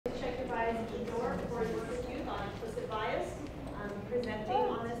guys Igor for Youth on implicit bias. Presenting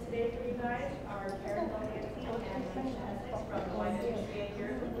on this today for you guys are Dancy and Myeisha Essex from the YWCA here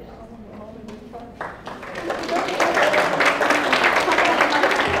in Lincoln.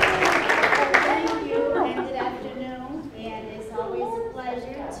 Thank you and good afternoon. And it's always a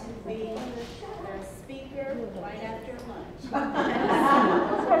pleasure to be the speaker right after lunch.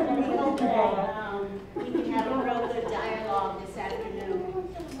 We hope that we can have a real good dialogue this afternoon.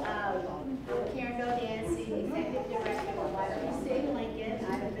 I'm Dancy, the Executive Director of YWCA Lincoln.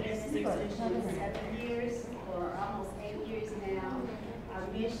 I've been in this position 7 years, or almost 8 years now. Our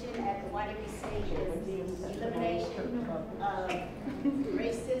mission at the YWCA is the elimination of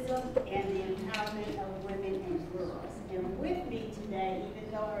racism and the empowerment of women and girls. And with me today, even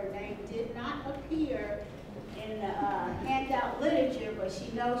though her name did not appear in the handout literature, but she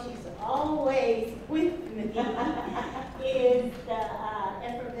knows she's always with me, is the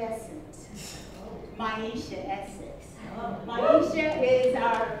effervescent Myeisha Essex. Myeisha is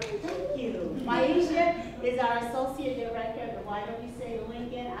our, thank you. Myeisha is our Associate Director of the YWCA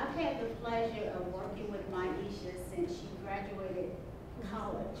Lincoln. I've had the pleasure of working with Myeisha since she graduated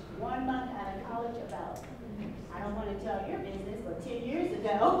college. 1 month out of college about, I don't want to tell your business, but 10 years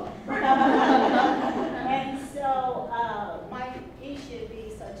ago. And so Myeisha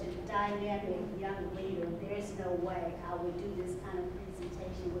being such a dynamic young leader, there's no way I would do this kind of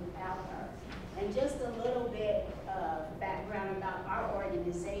presentation without her. And just a little bit of background about our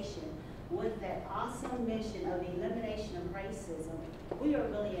organization. With that awesome mission of the elimination of racism, we are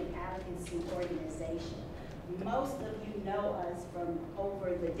really an advocacy organization. Most of you know us from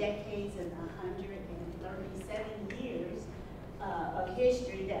over the decades and 137 years of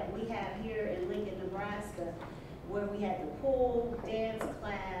history that we have here in Lincoln, Nebraska, where we had the pool, dance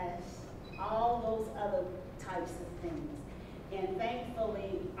class, all those other types of things. And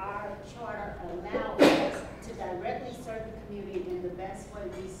thankfully, our charter allows us to directly serve the community in the best way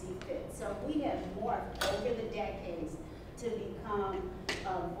we see fit. So we have morphed over the decades to become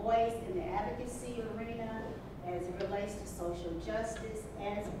a voice in the advocacy arena as it relates to social justice,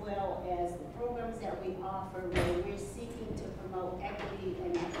 as well as the programs that we offer where we're seeking to promote equity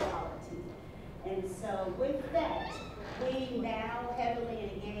and equality. And so with that, we now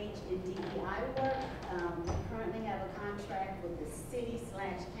heavily engage in DEI work. We currently have a contract with the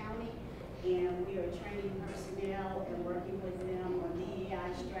city/county, and we are training personnel and working with them on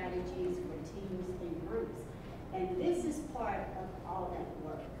DEI strategies for teams and groups. And this is part of all that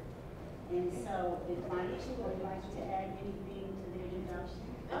work. And so if Myeisha would like to add anything to the introduction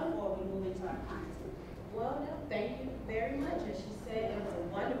before we move into our content. Well, no, thank you very much. As she said, it was a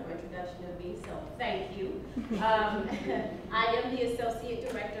wonderful introduction of me, so thank you. I am the Associate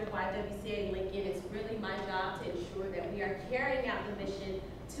Director of YWCA Lincoln. It's really my job to ensure that we are carrying out the mission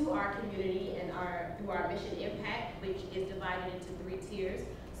to our community and through our mission impact, which is divided into 3 tiers.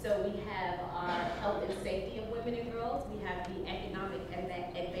 So we have our health and safety of women and girls. We have the economic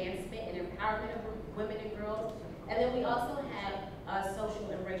advancement and empowerment of women and girls. And then we also have social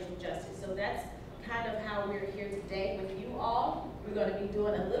and racial justice. So that's kind of how we're here today with you all. We're going to be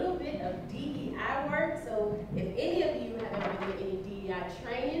doing a little bit of DEI work. So if any of you have ever done any DEI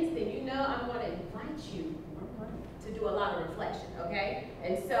trainings, then you know I'm going to invite you to do a lot of reflection, okay?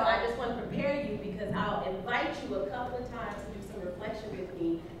 And so I just want to prepare you because I'll invite you a couple of times to do some reflection with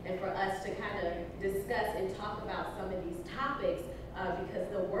me and for us to kind of discuss and talk about some of these topics because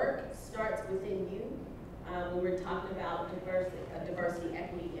the work starts within you when we're talking about diversity,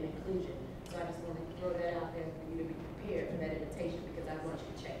 equity, and inclusion. So I just want to throw that out there for you to be prepared for that invitation because I want you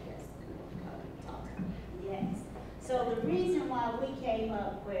to check yes and talk. Yes. So the reason why we came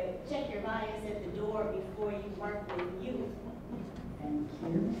up with check your bias at the door before you work with youth. Thank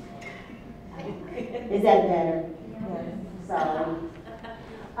you. Is that better? Yes. Sorry.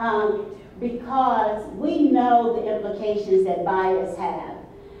 Because we know the implications that bias have.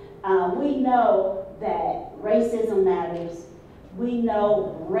 We know that racism matters. We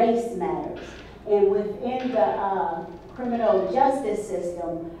know race matters. And within the criminal justice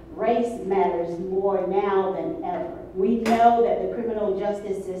system, race matters more now than ever. We know that the criminal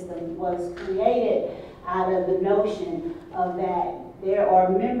justice system was created out of the notion of that there are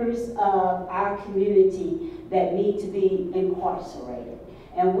members of our community that need to be incarcerated.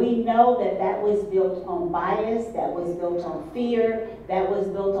 And we know that that was built on bias, that was built on fear, that was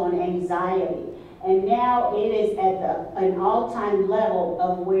built on anxiety. And now it is at an all-time level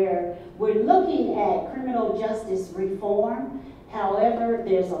of where we're looking at criminal justice reform. However,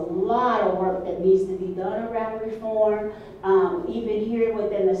 there's a lot of work that needs to be done around reform. Even here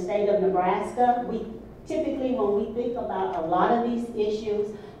within the state of Nebraska, we typically, when we think about a lot of these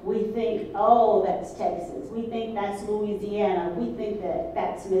issues, we think, oh, that's Texas. We think that's Louisiana. We think that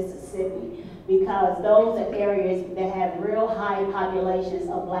that's Mississippi, because those are areas that have real high populations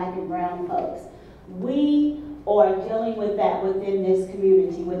of black and brown folks. We are dealing with that within this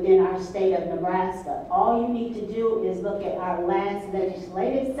community, within our state of Nebraska. All you need to do is look at our last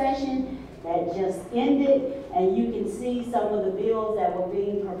legislative session that just ended, and you can see some of the bills that were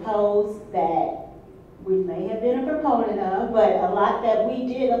being proposed that we may have been a proponent of, but a lot that we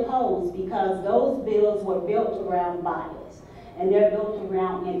did oppose, because those bills were built around bias, and they're built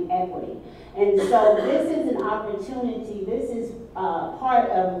around inequity. And so this is an opportunity, this is part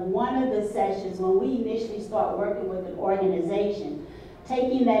of one of the sessions when we initially start working with an organization,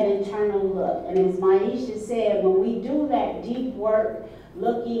 taking that internal look. And as Myeisha said, when we do that deep work,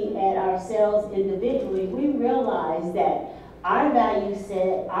 looking at ourselves individually, we realize that our value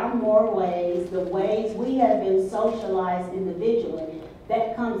set, our moral ways, the ways we have been socialized individually,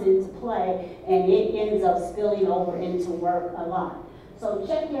 that comes into play, and it ends up spilling over into work a lot. So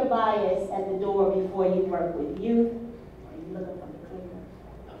check your bias at the door before you work with youth. Are you looking for the clicker?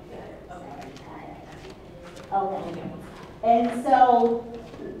 Okay. And so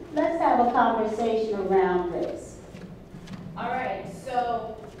let's have a conversation around this. All right,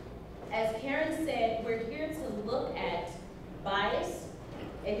 so as Karen said, we're here to look at bias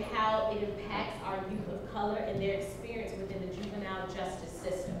and how it impacts our youth of color and their experience within the juvenile justice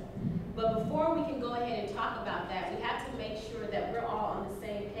system. But before we can go ahead and talk about that, we have to make sure that we're all on the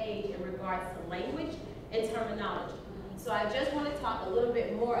same page in regards to language and terminology. So I just want to talk a little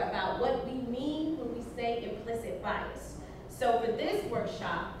bit more about what we mean when we say implicit bias. So for this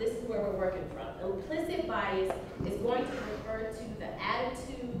workshop, this is where we're working from. Implicit bias is going to refer to the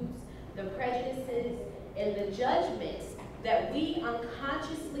attitudes, the prejudices, and the judgments that we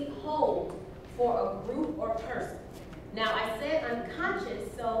unconsciously hold for a group or person. Now, I said unconscious,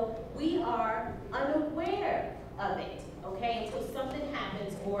 so we are unaware of it, okay, until something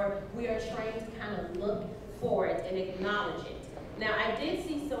happens or we are trained to kind of look for it and acknowledge it. Now, I did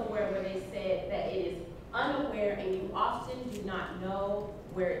see somewhere where they said that it is unaware and you often do not know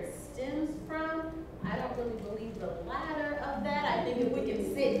where it stems from. I don't really believe the latter of that. I think if we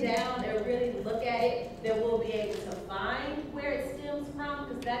can sit down and really look at it, then we'll be able to find where it stems from,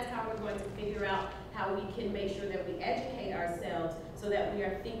 because that's how we're going to figure out how we can make sure that we educate ourselves so that we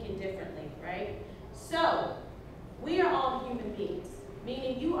are thinking differently, right? So, we are all human beings,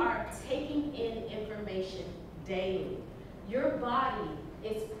 meaning you are taking in information daily. Your body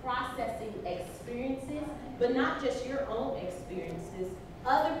is processing experiences, but not just your own experiences,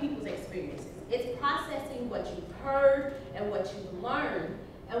 other people's experiences. It's processing what you've heard and what you've learned,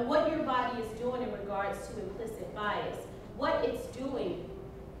 and what your body is doing in regards to implicit bias. What it's doing,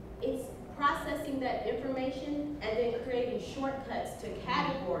 it's processing that information and then creating shortcuts to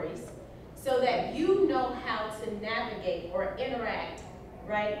categories so that you know how to navigate or interact,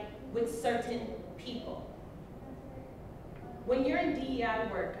 right, with certain people. When you're in DEI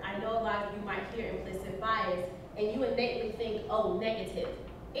work, I know a lot of you might hear implicit bias and you innately think, oh, negative.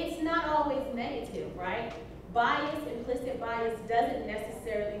 It's not always negative, right? Bias, implicit bias, doesn't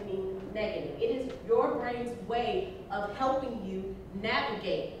necessarily mean negative. It is your brain's way of helping you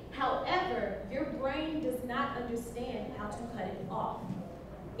navigate. However, your brain does not understand how to cut it off.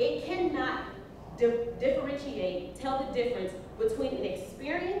 It cannot differentiate, tell the difference between an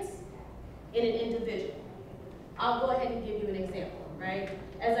experience and an individual. I'll go ahead and give you an example, right?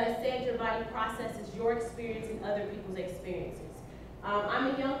 As I said, your body processes your experience and other people's experiences.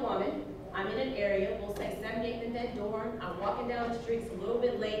 I'm a young woman. I'm in an area, we'll say 78th and Dead Dorn. I'm walking down the streets a little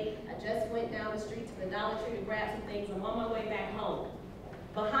bit late. I just went down the street to the Dollar Tree to grab some things. I'm on my way back home.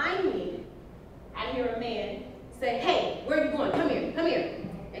 Behind me, I hear a man say, hey, where are you going? Come here, come here.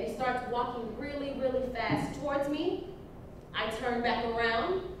 And he starts walking really, really fast towards me. I turn back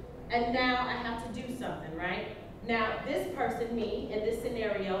around, and now I have to do something, right? Now, this person, me, in this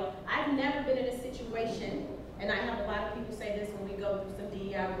scenario, I've never been in a situation, and I have a lot of people say this when we go through some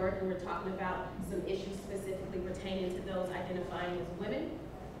DEI work and we're talking about some issues specifically pertaining to those identifying as women,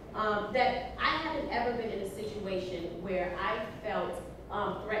 that I haven't ever been in a situation where I felt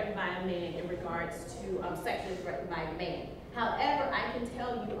threatened by a man in regards to sexually threatened by a man. However, I can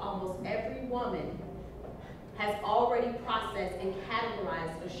tell you almost every woman has already processed and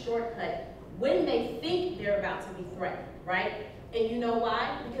categorized a shortcut when they think they're about to be threatened, right? And you know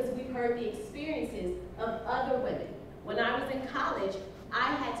why? Because we've heard the experiences of other women. When I was in college,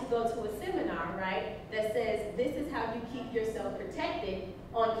 I had to go to a seminar, right, that says this is how you keep yourself protected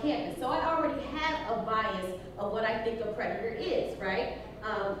on campus. So I already have a bias of what I think a predator is, right?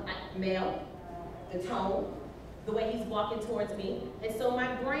 Male, the tone, the way he's walking towards me. And so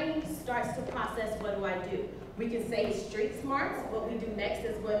my brain starts to process, what do I do? We can say he's street smarts. What we do next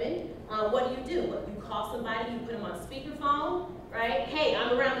as women, what do? You call somebody, you put them on speakerphone, right? Hey,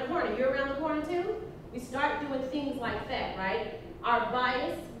 I'm around the corner. You're around the corner too? We start doing things like that, right? Our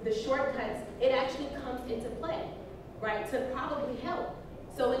bias, the shortcuts, it actually comes into play, right, to probably help.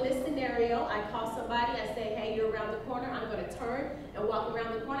 So in this scenario, I call somebody, I say, hey, you're around the corner, I'm going to turn and walk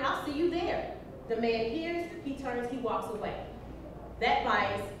around the corner, I'll see you there. The man hears, he turns, he walks away. That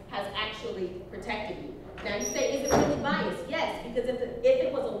bias has actually protected me. Now you say, is it really biased? Yes, because if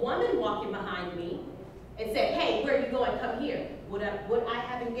it was a woman walking behind me and said, hey, where are you going? Come here. Would I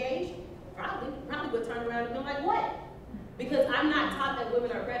have engaged? Probably would turn around and be like, what? Because I'm not taught that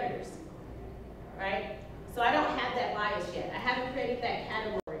women are predators, right? So I don't have that bias yet. I haven't created that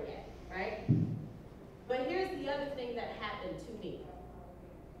category yet, right? But here's the other thing that happened to me.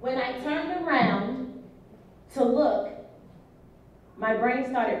 When I turned around to look, my brain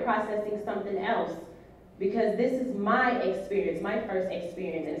started processing something else, because this is my experience, my first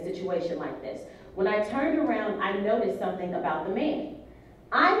experience in a situation like this. When I turned around, I noticed something about the man.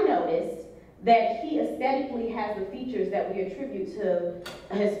 I noticed that he aesthetically has the features that we attribute to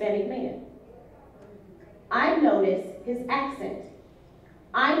a Hispanic man. I noticed his accent.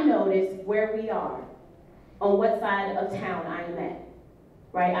 I noticed where we are, on what side of town I am at,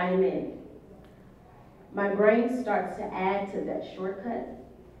 right, I am in. My brain starts to add to that shortcut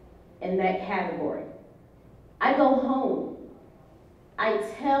in that category. I go home. I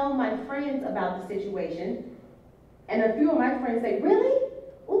tell my friends about the situation, and a few of my friends say, really?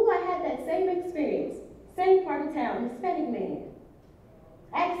 Ooh, I had that same experience. Same part of town, Hispanic man.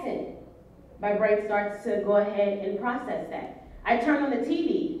 Accent. My brain starts to go ahead and process that. I turn on the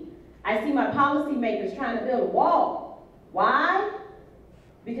TV. I see my policymakers trying to build a wall. Why?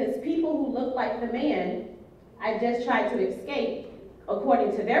 Because people who look like the man I just tried to escape,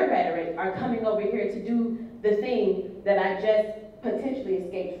 according to their rhetoric, are coming over here to do the thing that I just potentially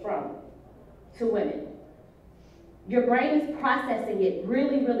escaped from, to women. Your brain is processing it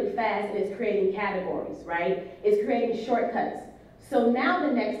really, really fast, and it's creating categories, right? It's creating shortcuts. So now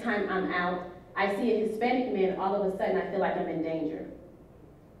the next time I'm out, I see a Hispanic man, all of a sudden I feel like I'm in danger.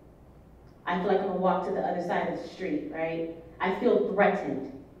 I feel like I'm gonna walk to the other side of the street, right? I feel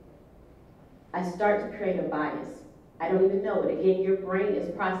threatened. I start to create a bias. I don't even know it. Again, your brain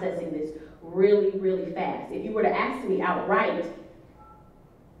is processing this really, really fast. If you were to ask me outright,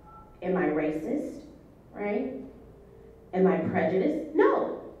 am I racist, right? Am I prejudiced?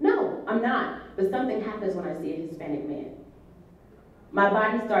 No, I'm not. But something happens when I see a Hispanic man. My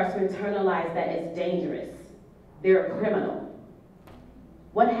body starts to internalize that as dangerous. They're a criminal.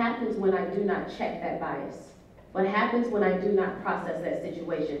 What happens when I do not check that bias? What happens when I do not process that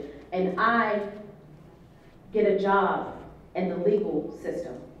situation? And I get a job in the legal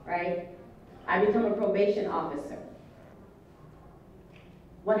system, right? I become a probation officer.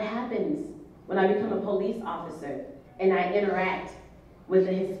 What happens when I become a police officer and I interact with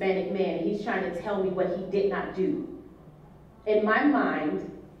a Hispanic man and he's trying to tell me what he did not do? In my mind,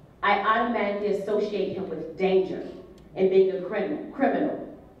 I automatically associate him with danger and being a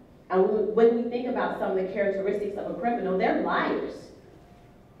criminal. And when we think about some of the characteristics of a criminal, they're liars,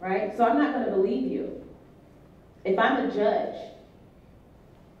 right? So I'm not going to believe you. If I'm a judge,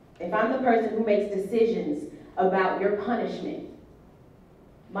 if I'm the person who makes decisions about your punishment,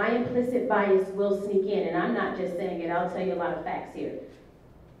 my implicit bias will sneak in, and I'm not just saying it, I'll tell you a lot of facts here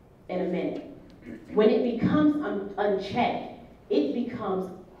in a minute. When it becomes unchecked, it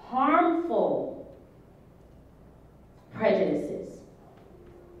becomes harmful prejudices,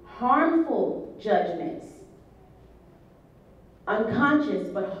 harmful judgments, unconscious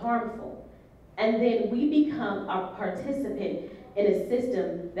but harmful. And then we become a participant in a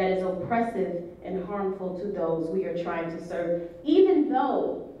system that is oppressive and harmful to those we are trying to serve, even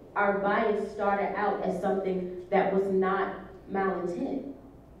though our bias started out as something that was not malintent.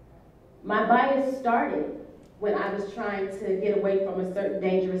 My bias started when I was trying to get away from a certain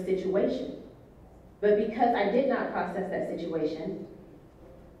dangerous situation. But because I did not process that situation,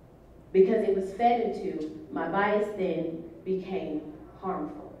 because it was fed into, my bias then became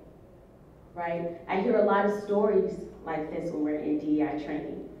harmful, right? I hear a lot of stories like this when we're in DEI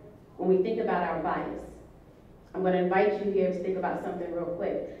training. When we think about our bias, I'm going to invite you here to think about something real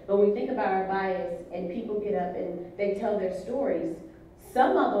quick. But when we think about our bias and people get up and they tell their stories,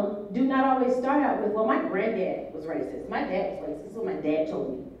 some of them do not always start out with, well, my granddad was racist. My dad was racist. This is what my dad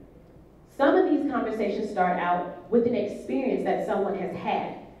told me. Some of these conversations start out with an experience that someone has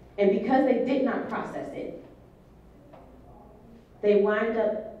had. And because they did not process it, they wind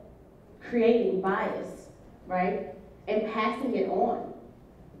up creating bias right? And passing it on,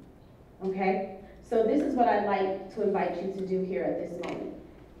 okay? So this is what I'd like to invite you to do here at this moment.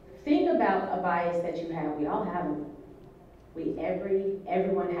 Think about a bias that you have. We all have them.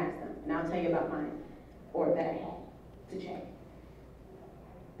 Everyone has them. And I'll tell you about mine, or that I had to check.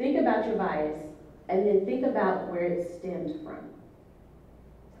 Think about your bias, and then think about where it stemmed from.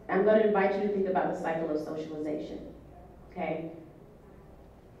 I'm going to invite you to think about the cycle of socialization, okay?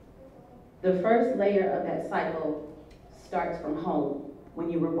 The first layer of that cycle starts from home, when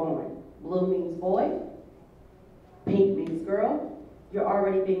you were born. Blue means boy, pink means girl. You're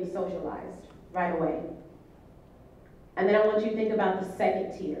already being socialized right away. And then I want you to think about the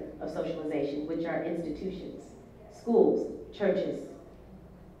second tier of socialization, which are institutions, schools, churches,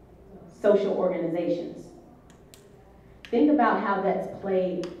 social organizations. Think about how that's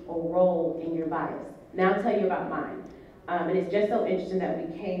played a role in your bias. Now I'll tell you about mine. And it's just so interesting that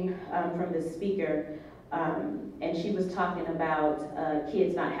we came from the speaker, and she was talking about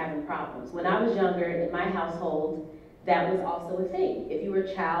kids not having problems. When I was younger, in my household, that was also a thing. If you were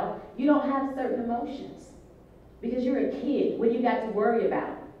a child, you don't have certain emotions because you're a kid. What do you got to worry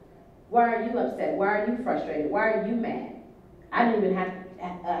about? Why are you upset? Why are you frustrated? Why are you mad? I didn't even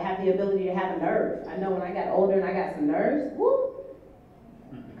have the ability to have a nerve. I know when I got older and I got some nerves, woo.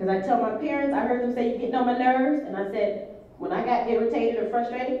 Because I tell my parents, I heard them say, "You're getting on my nerves," and I said, when I got irritated or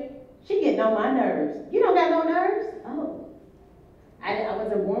frustrated, "She getting on my nerves." "You don't got no nerves?" "Oh, I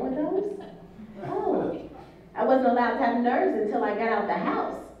wasn't born with those?" "Oh, I wasn't allowed to have nerves until I got out the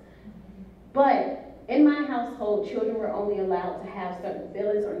house." But in my household, children were only allowed to have certain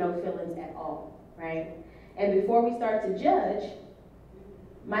feelings or no feelings at all, right? And before we start to judge,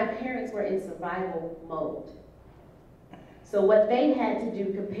 my parents were in survival mode. So what they had to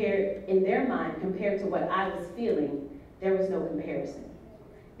do in their mind, compared to what I was feeling, there was no comparison.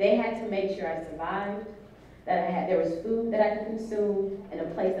 They had to make sure I survived, that there was food that I could consume, and a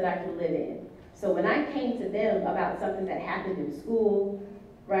place that I could live in. So when I came to them about something that happened in school,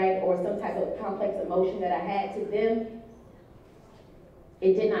 right, or some type of complex emotion that I had, to them,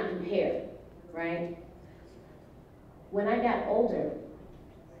 it did not compare, right? When I got older,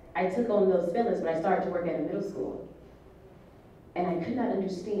 I took on those feelings when I started to work at a middle school. And I could not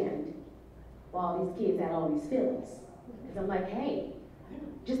understand why all these kids had all these feelings. Because I'm like, hey,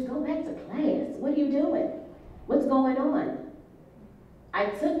 just go back to class. What are you doing? What's going on? I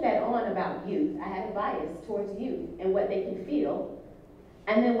took that on about youth. I had a bias towards youth and what they can feel.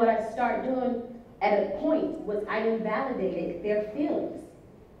 And then what I started doing at a point was I invalidated their feelings.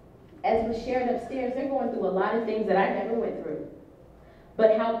 As was shared upstairs, they're going through a lot of things that I never went through.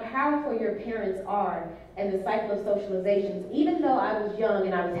 But how powerful your parents are and the cycle of socializations, even though I was young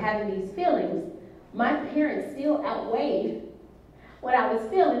and I was having these feelings, my parents still outweighed what I was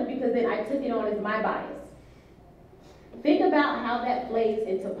feeling because then I took it on as my bias. Think about how that plays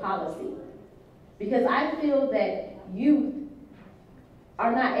into policy. Because I feel that youth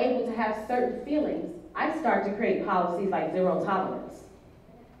are not able to have certain feelings, I start to create policies like zero tolerance,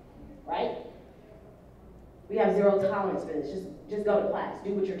 right? We have zero tolerance for this. Just go to class,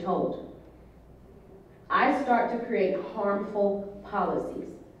 do what you're told. I start to create harmful policies,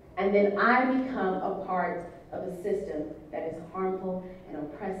 and then I become a part of a system that is harmful and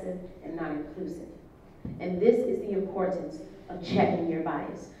oppressive and not inclusive. And this is the importance of checking your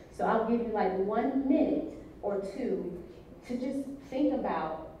bias. So I'll give you like 1 minute or two to just think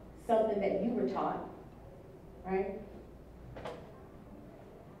about something that you were taught, right?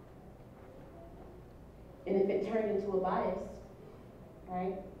 And if it turned into a bias,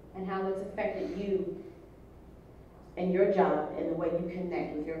 right? And how it's affected you and your job and the way you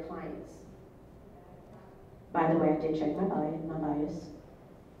connect with your clients. By the way, I did check my bias.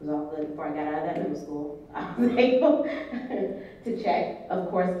 It was all good before I got out of that middle school. I was able to check. Of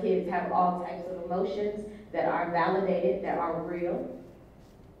course, kids have all types of emotions that are validated, that are real,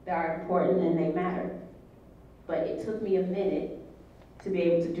 that are important, and they matter. But it took me a minute to be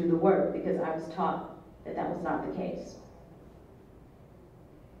able to do the work because I was taught that that was not the case.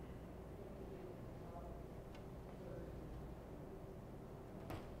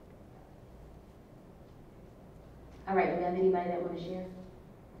 All right, do we have anybody that want to share?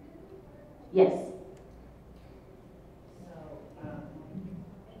 Yes.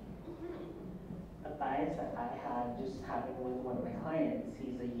 A bias that I had just happened with one of my clients.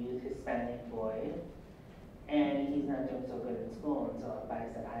 He's a youth Hispanic boy, and he's not doing so good in school, and so a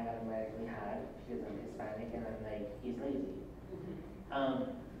bias that I automatically had because I'm Hispanic, and I'm like, he's lazy.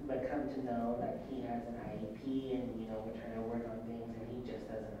 But come to know that he has an IEP, and we're trying to work on things, and he just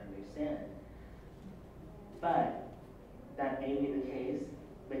doesn't understand. But that may be the case,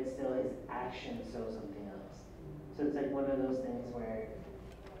 but still his actions show something else. So it's like one of those things where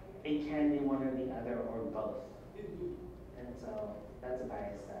it can be one or the other or both. And so that's a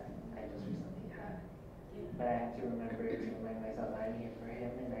bias that I just recently had. But I have to remember to remind myself I'm here for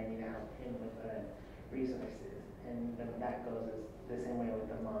him and I need to help him with the resources. And that goes the same way with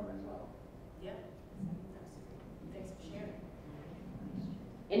the mom as well. Yeah. Thanks for sharing.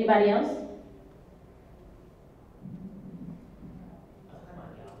 Anybody else?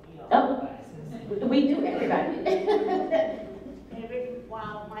 Oh, we do, everybody.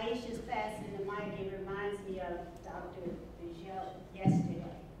 While Myeisha's passing the mic, it reminds me of Dr. Bijou yesterday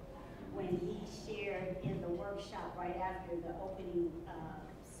when he shared in the workshop right after the opening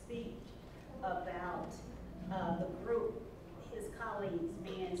speech about the group, his colleagues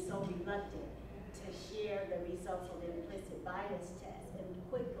being so reluctant to share the results of the implicit bias test. And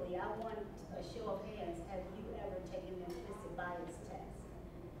quickly, I want a show of hands. Have you ever taken the implicit bias test?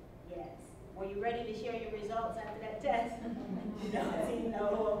 Yes. Were you ready to share your results after that test?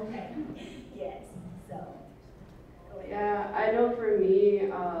 No, okay. Yes, so, go ahead. Yeah, I know for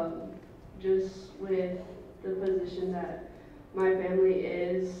me, just with the position that my family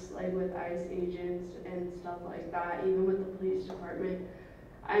is, like with ICE agents and stuff like that, even with the police department,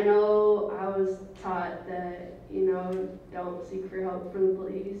 I know I was taught that, don't seek for help from the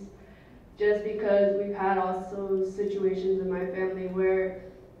police, just because we've had also situations in my family where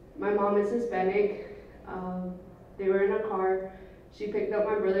my mom is Hispanic. They were in a car. She picked up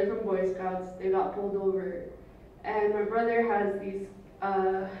my brother from Boy Scouts. They got pulled over. And my brother has these,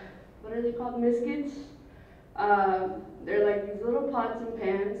 what are they called, miskets? They're like these little pots and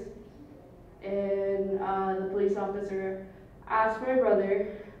pans. And the police officer asked my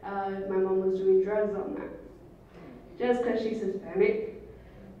brother if my mom was doing drugs on that. Just because she's Hispanic.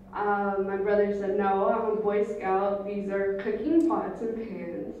 My brother said, no, I'm a Boy Scout. These are cooking pots and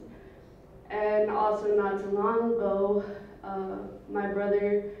pans. And also not too long ago, my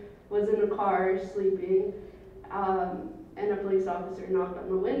brother was in a car sleeping, and a police officer knocked on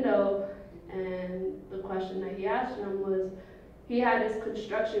the window, and the question that he asked him was, he had his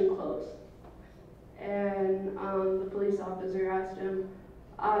construction clothes. And the police officer asked him,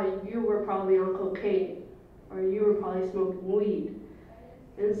 you were probably on cocaine, or you were probably smoking weed.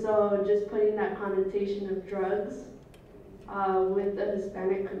 And so just putting that connotation of drugs with the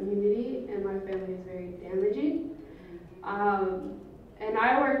Hispanic community and my family is very damaging. And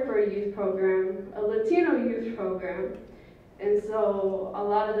I work for a youth program, a Latino youth program. And so a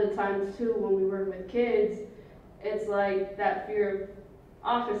lot of the times too, when we work with kids, it's like that fear of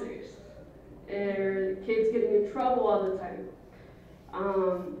officers, or kids getting in trouble all the time.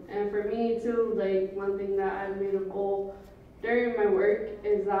 And for me too, like one thing that I've made a goal during my work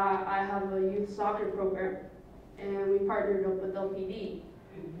is that I have a youth soccer program, and we partnered up with LPD.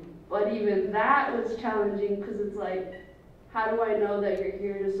 But even that was challenging because it's like, how do I know that you're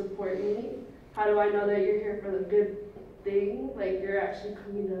here to support me? How do I know that you're here for the good thing? Like you're actually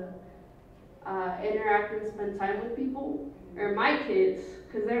coming to interact and spend time with people? Or my kids,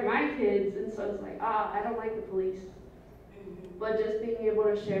 because they're my kids, and so it's like, I don't like the police. But just being able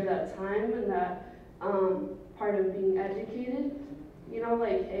to share that time and that part of being educated,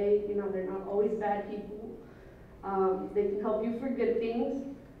 like, hey, they're not always bad people. They can help you for good things,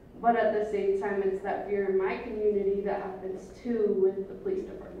 but at the same time, it's that fear in my community that happens too with the police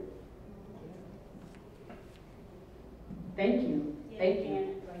department. Thank you. Thank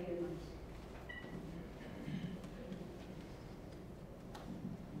you.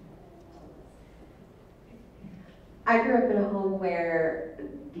 I grew up in a home where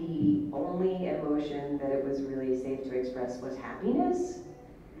the only emotion that it was really safe to express was happiness.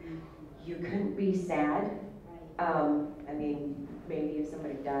 You couldn't be sad. I mean, maybe if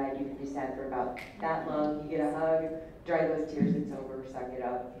somebody died, you could be sad for about that long. You get a hug, dry those tears, it's over, suck it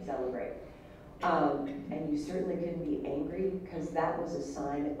up, celebrate. And you certainly couldn't be angry because that was a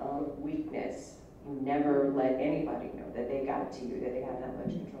sign of weakness. You never let anybody know that they got to you, that they had that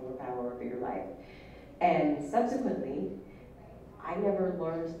much control or power over your life. And subsequently, I never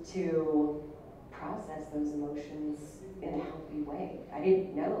learned to process those emotions in a healthy way. I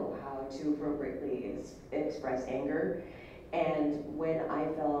didn't know how to appropriately express anger. And when I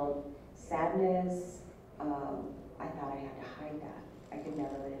felt sadness, I thought I had to hide that. I could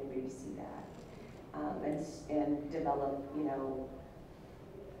never let anybody see that. And develop,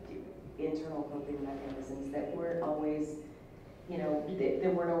 internal coping mechanisms that weren't always, they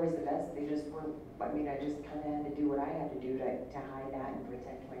weren't always the best. They just weren't, I just kind of had to do what I had to do to hide that and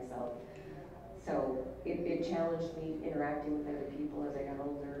protect myself. So it challenged me interacting with other people as I got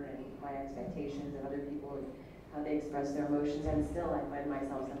older, and my expectations of other people and how they express their emotions. And still I find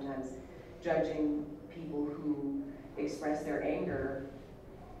myself sometimes judging people who express their anger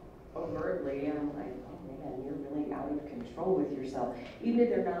overtly, and I'm like, oh man, you're really out of control with yourself. Even if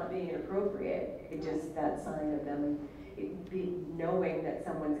they're not being inappropriate, it just, that sign of them knowing that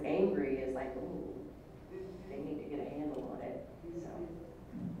someone's angry is like, ooh, they need to get a handle on it. So.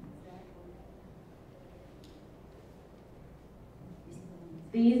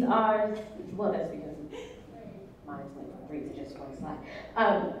 These are, well, that's because mine's went from 3 to just 1 slide.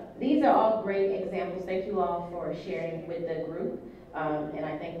 These are all great examples. Thank you all for sharing with the group. And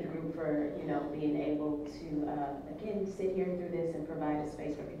I thank the group for, being able to, again, sit here through this and provide a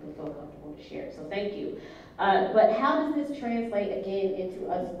space where people feel comfortable to share. So thank you. But how does this translate, again, into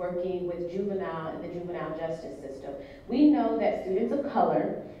us working with juvenile and the juvenile justice system? We know that students of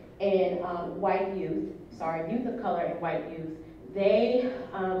color and youth of color and white youth, they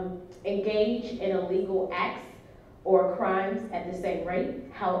engage in illegal acts or crimes at the same rate.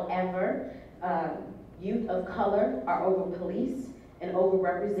 However, youth of color are over-policed and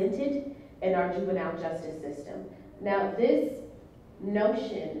overrepresented in our juvenile justice system. Now, this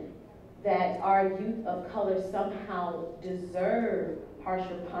notion that our youth of color somehow deserve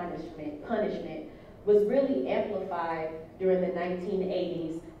harsher punishment was really amplified during the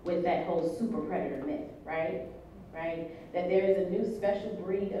 1980s with that whole super predator myth, right? That there is a new special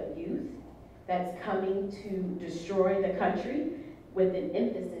breed of youth that's coming to destroy the country with an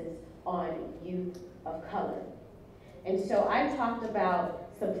emphasis on youth of color. And so I talked about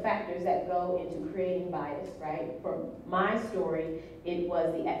some factors that go into creating bias, right? For my story, it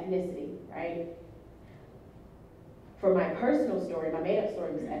was the ethnicity, right? For my personal story, my made-up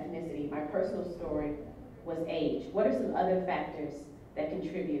story was ethnicity. My personal story was age. What are some other factors that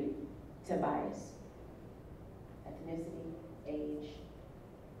contribute to bias? Ethnicity, age.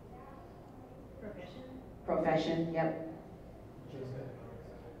 Profession, yep.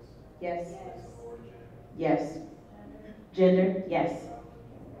 Yes. Yes. Gender, yes.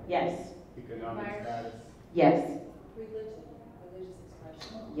 Yes. Economic status. Yes. Religious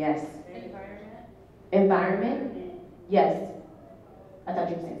expression. Yes. Environment. Environment, yes. I thought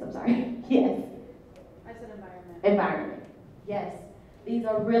you were saying something, sorry. Yes. I said environment. Environment, yes. These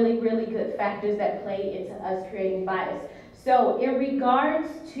are really, really good factors that play into us creating bias. So in regards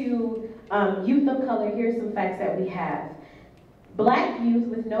to youth of color, here's some facts that we have. Black youth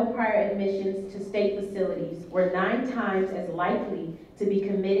with no prior admissions to state facilities were 9 times as likely to be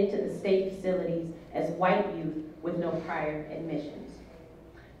committed to the state facilities as white youth with no prior admissions.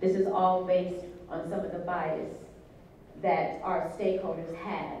 This is all based on some of the bias that our stakeholders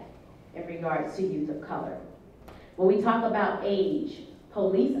have in regards to youth of color. When we talk about age,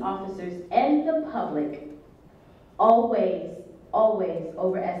 police officers and the public always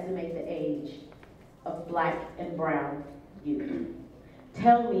overestimate the age of Black and brown youth.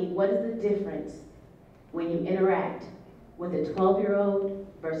 Tell me, what is the difference when you interact with a 12-year-old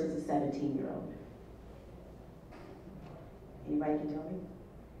versus a 17-year-old? Anybody can tell me?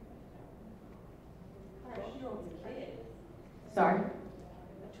 12-year-old's a kid. Sorry?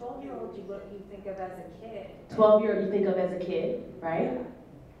 A 12-year-old you think of as a kid. 12-year-old you think of as a kid, right?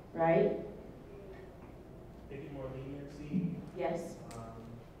 Right? Maybe more leniency, Yes.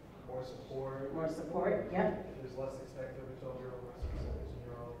 more support. More support, yep. There's less expected of a 12-year-old versus a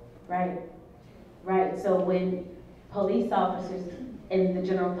 17-year-old. Right. Right. So when police officers and the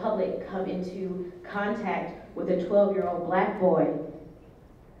general public come into contact with a 12-year-old Black boy,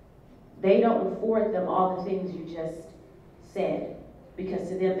 they don't afford them all the things you just said, because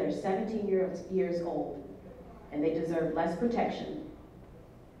to them they're 17 years old and they deserve less protection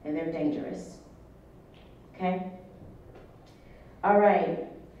and they're dangerous. Okay? All right.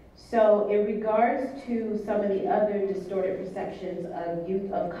 So in regards to some of the other distorted perceptions of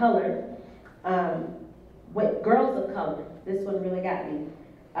youth of color, girls of color, this one really got me.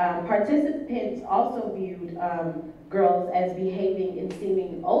 Participants also viewed girls as behaving and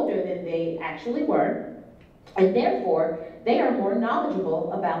seeming older than they actually were, and therefore they are more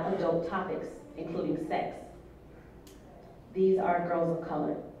knowledgeable about adult topics, including sex. These are girls of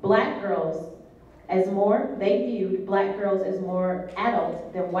color. Black girls, they viewed Black girls as more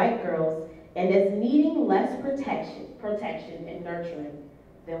adult than white girls and as needing less protection and nurturing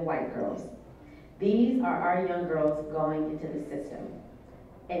than white girls. These are our young girls going into the system,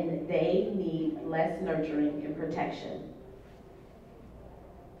 and they need less nurturing and protection.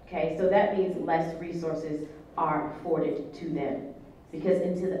 Okay, so that means less resources are afforded to them, because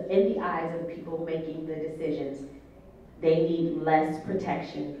in the eyes of people making the decisions, they need less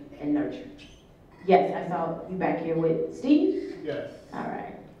protection and nurture. Yes, I saw you back here with Steve? Yes. All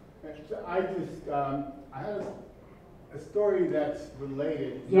right. I had a story that's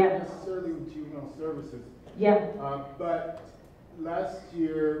related, Yeah. not necessarily with juvenile services, Yeah. But last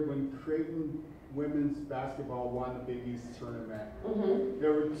year, when Creighton women's basketball won the Big East tournament,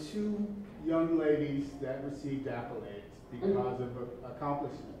 there were 2 young ladies that received accolades because of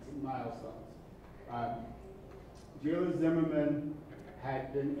accomplishments and milestones. Jayla Zimmerman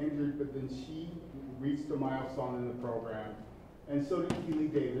had been injured, but then she reached a milestone in the program. And so did Keely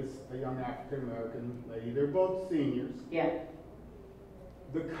Davis, a young African-American lady. They're both seniors. Yeah.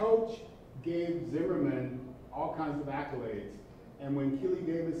 The coach gave Zimmerman all kinds of accolades. And when Keely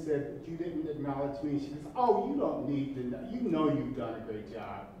Davis said, "You didn't acknowledge me," she says, "Oh, you don't need to know. You know you've done a great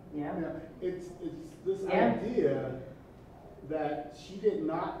job." Yeah. You know, it's this Yeah. idea that she did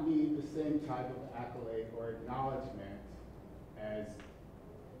not need the same type of accolade or acknowledgement as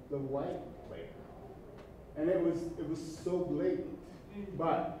the white player. And it was so blatant.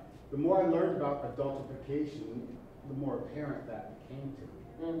 But the more I learned about adultification, the more apparent that became to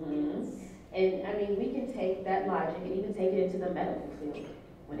me. And I mean, we can take that logic and even take it into the medical field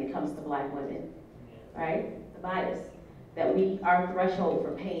when it comes to Black women, right? The bias that our threshold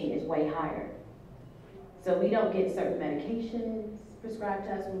for pain is way higher. So we don't get certain medications prescribed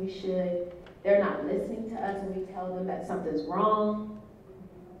to us when we should. They're not listening to us when we tell them that something's wrong.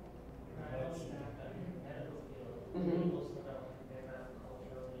 Most of them, they're not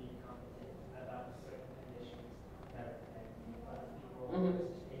culturally competent about certain conditions that affect other people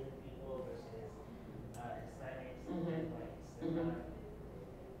versus Asian people versus Hispanics and whites. They're not,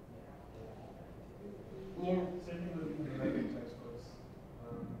 Yeah. Same thing with the medical textbooks.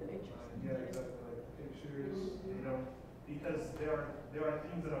 Yeah, exactly. Like pictures, because there are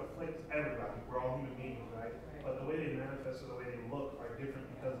things that afflict everybody. We're all human beings, right? But the way they manifest or the way they look are different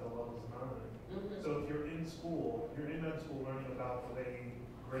because of the levels of melanin. So if you're in school, you're in med school learning about the way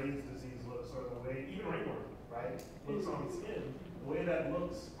Graves' disease looks or the way, even ringworm, right, looks on the skin, the way that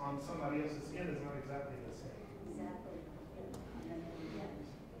looks on somebody else's skin is not exactly the same. Exactly.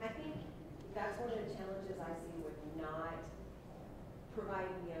 I think that's one of the challenges I see with not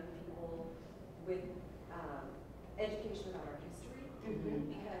providing young people with education about our history.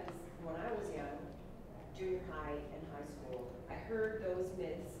 Because when I was young, junior high and high school, I heard those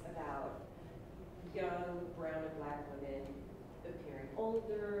myths about young brown and Black women appearing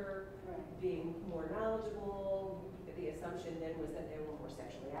older, being more knowledgeable. The assumption then was that they were more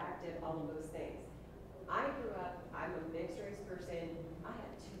sexually active, all of those things. I grew up, I'm a mixed race person, I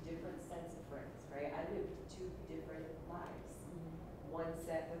had 2 different sets of friends, right? I lived 2 different lives. One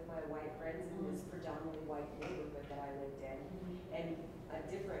set with my white friends in this predominantly white neighborhood that I lived in, and a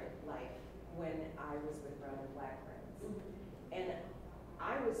different life when I was with brown and Black friends. And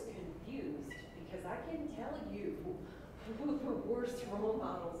I was confused because I can tell you who the worst role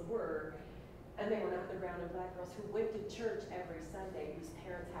models were, and they were not the brown and Black girls who went to church every Sunday, whose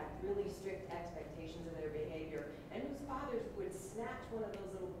parents had really strict expectations of their behavior, and whose fathers would snatch one of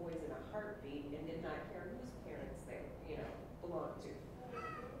those little boys in a heartbeat and did not care whose parents they belonged to.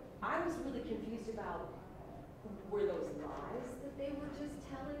 I was really confused about, were those lies that they were just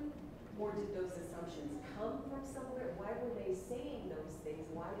telling, or did those assumptions come from somewhere? Why were they saying those things?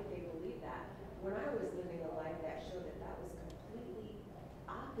 Why did they believe that? When I was living a life that showed that that was completely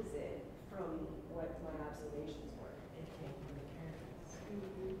opposite from what my observations were.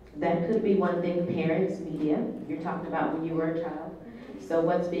 That could be one thing, parents, media. You're talking about when you were a child. So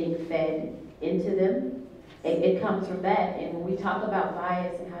what's being fed into them, it comes from that. And when we talk about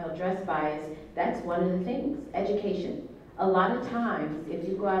bias and how to address bias, that's one of the things, education. A lot of times, if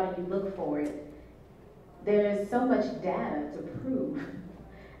you go out and you look for it, there is so much data to prove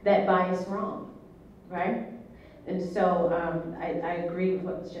that bias wrong, right? And so I agree with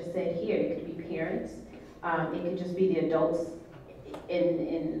what was just said here. It could be parents, it could just be the adults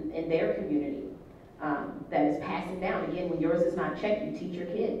in their community that is passing down. Again, when yours is not checked, you teach your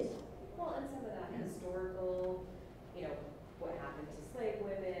kids. Well, and some of that historical, what happened to slave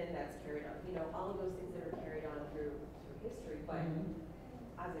women, that's carried on, all of those things that are carried on through history. But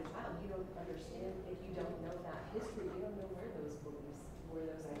as a child, you don't understand, if you don't know that history, you don't know where those beliefs, where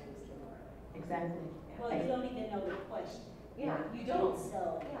those ideas came from. Exactly. Well, you don't even know the question. Yeah, you don't.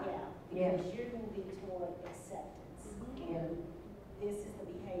 So, Yeah. because you're moving toward acceptance. Yeah. And this is the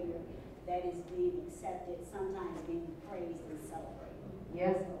behavior that is being accepted, sometimes being praised and celebrated.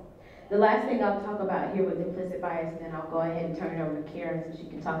 Yeah. So, The last thing I'll talk about here with implicit bias, and then I'll go ahead and turn it over to Karen so she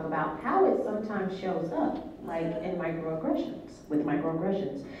can talk about how it sometimes shows up, like in with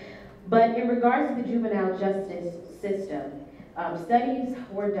microaggressions. But in regards to the juvenile justice system, studies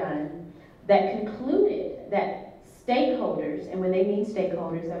were done that concluded that stakeholders, and when they mean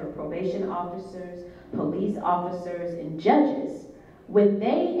stakeholders, that are probation officers, police officers, and judges, when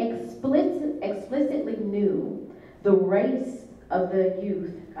they explicitly knew the race of the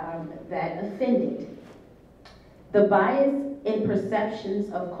youth that offended, the bias in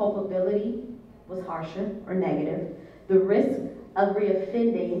perceptions of culpability was harsher or negative, the risk of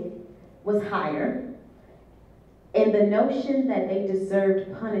reoffending was higher, and the notion that they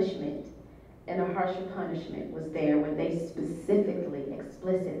deserved punishment and a harsher punishment was there when they specifically,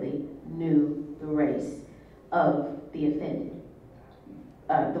 explicitly knew the race of the offended,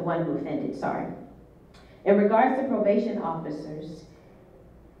 the one who offended, sorry. In regards to probation officers,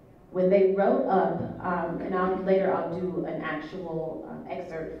 when they wrote up, and later I'll do an actual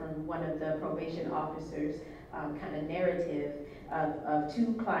excerpt from one of the probation officers' kind of narrative of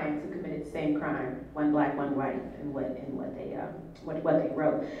two clients who committed the same crime, one black, one white, and what they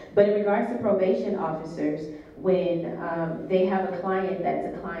wrote. But in regards to probation officers, when they have a client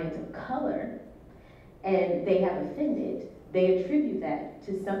that's a client of color and they have offended, they attribute that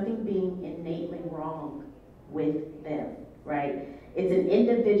to something being innately wrong with them, right? It's an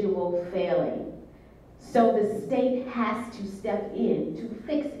individual failing. So the state has to step in to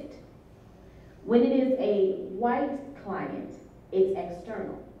fix it. When it is a white client, it's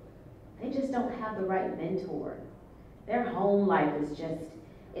external. They just don't have the right mentor. Their home life is just,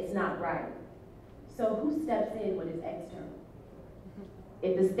 it's not right. So who steps in when it's external?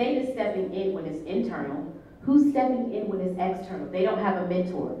 If the state is stepping in when it's internal, who's stepping in when it's external? They don't have a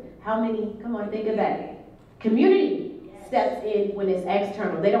mentor. How many, come on, think of that. Community steps in when it's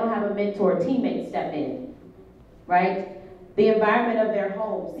external. They don't have a mentor. Teammates step in, right? The environment of their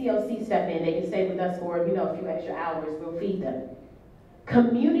home, COC step in. They can stay with us for, a few extra hours. We'll feed them.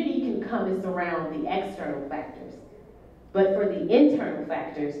 Community can come and surround the external factors. But for the internal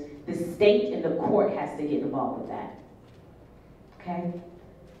factors, the state and the court has to get involved with that. Okay?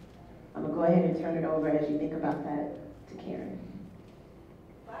 I'm going to go ahead and turn it over as you think about that to Karen.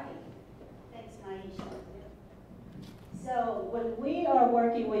 Right. Thanks, Myeisha. So when we are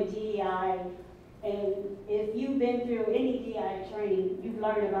working with DEI, and if you've been through any DEI training, you've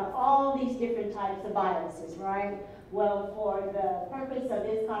learned about all these different types of biases, right? Well, for the purpose of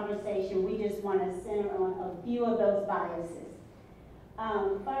this conversation, we just want to center on a few of those biases.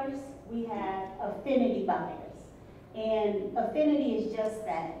 First, we have affinity bias. And affinity is just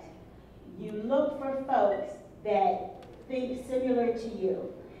that. You look for folks that think similar to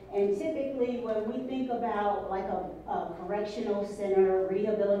you. And typically when we think about like a correctional center,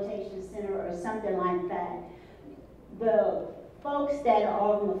 rehabilitation center, or something like that, the folks that are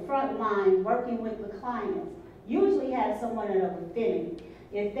on the front line working with the clients usually have someone of affinity.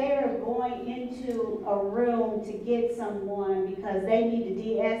 If they're going into a room to get someone because they need to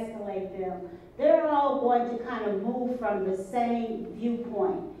de-escalate them, they're all going to kind of move from the same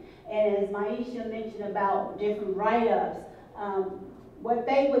viewpoint. And as Myeisha mentioned about different write-ups, what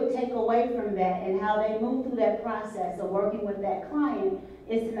they would take away from that and how they move through that process of working with that client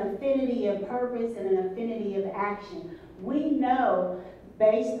is an affinity of purpose and an affinity of action. We know,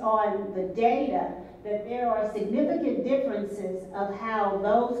 based on the data, that there are significant differences of how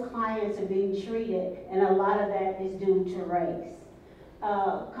those clients are being treated, and a lot of that is due to race.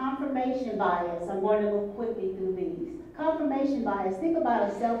 Confirmation bias, I'm going to move quickly through these. Confirmation bias, think about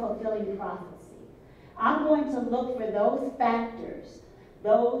a self-fulfilling prophecy. I'm going to look for those factors,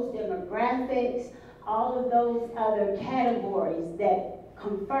 those demographics, all of those other categories that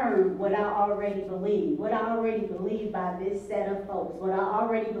confirm what I already believe, what I already believe by this set of folks, what I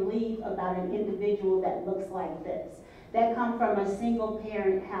already believe about an individual that looks like this, that come from a single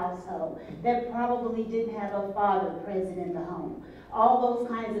parent household, that probably didn't have a father present in the home. All those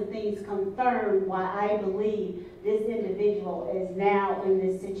kinds of things confirm why I believe this individual is now in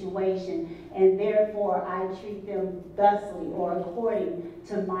this situation, and therefore I treat them thusly or according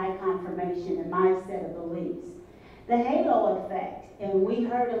to my confirmation and my set of beliefs. The halo effect, and we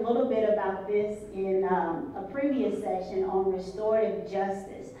heard a little bit about this in a previous session on restorative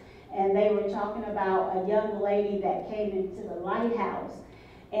justice, and they were talking about a young lady that came into the lighthouse,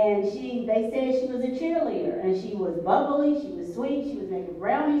 and they said she was a cheerleader, and she was bubbly, she was sweet, she was making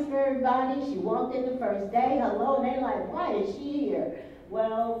brownies for everybody. She walked in the first day, hello, and they're like, why is she here?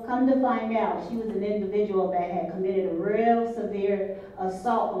 Well, come to find out, she was an individual that had committed a real severe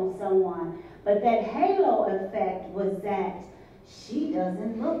assault on someone. But that halo effect was that she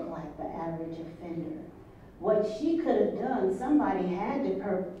doesn't look like the average offender. What she could have done, somebody had to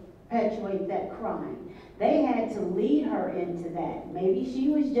perpetuate that crime. They had to lead her into that. Maybe she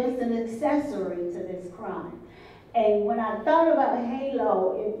was just an accessory to this crime. And when I thought about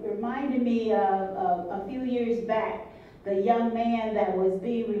halo, it reminded me of a few years back, the young man that was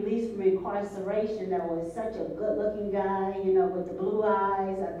being released from incarceration that was such a good-looking guy, you know, with the blue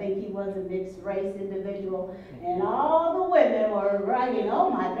eyes. I think he was a mixed race individual. And all the women were writing,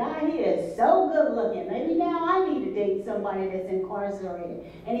 oh my God, he is so good-looking. Maybe now I need to date somebody that's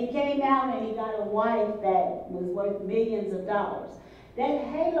incarcerated. And he came out and he got a wife that was worth millions of dollars. That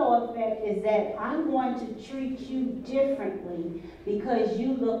halo effect is that I'm going to treat you differently because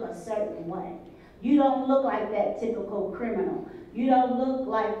you look a certain way. You don't look like that typical criminal. You don't look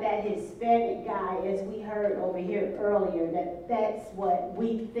like that Hispanic guy, as we heard over here earlier, that's what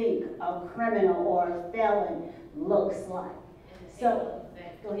we think a criminal or a felon looks like. So,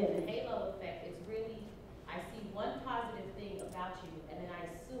 go ahead. The halo effect is really, I see one positive thing about you, and then I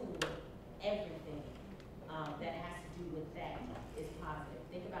assume everything that has to do with that is positive.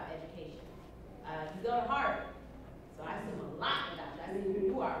 Think about education. You go to Harvard, so I assume a lot about you. I mean,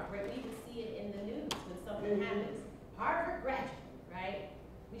 you are great. We even see it in the news when something happens. Harvard graduate, right?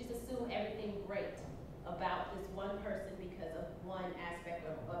 We just assume everything great about this one person because of one aspect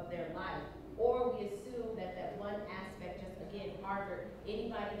of their life. Or we assume that that one aspect, just again, Harvard,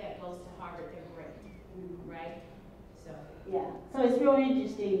 anybody that goes to Harvard, they're great, right? So. Yeah, so it's real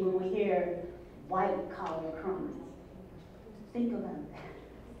interesting when we hear white collar crimes. Think about that.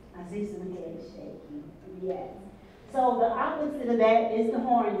 I see some heads shaking. Yes. So the opposite of that is the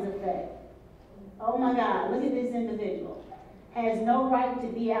horns effect. Oh my God, look at this individual. Has no right to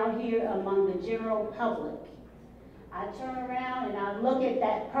be out here among the general public. I turn around and I look at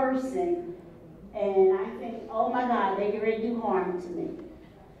that person and I think, oh my God, they can really do harm to me.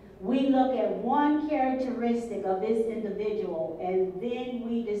 We look at one characteristic of this individual and then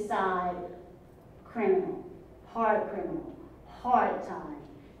we decide criminal, hard time,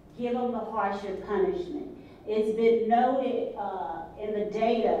 give them the harsher punishment. It's been noted in the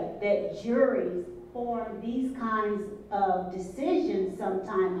data that juries form these kinds of decisions,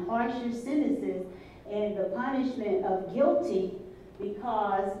 sometimes harsher sentences, and the punishment of guilty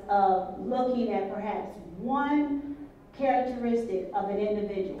because of looking at perhaps one characteristic of an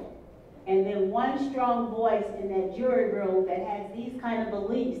individual. And then one strong voice in that jury room that has these kind of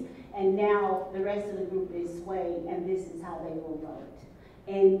beliefs, and now the rest of the group is swayed, and this is how they will vote.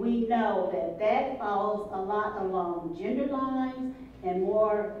 And we know that that falls a lot along gender lines, and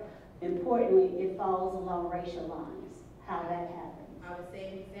more importantly, it falls along racial lines, how that happens. I would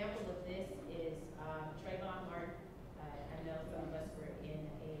say an example of this is Trayvon Martin. I know some of us were in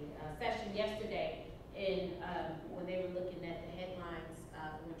a session yesterday, and when they were looking at the headlines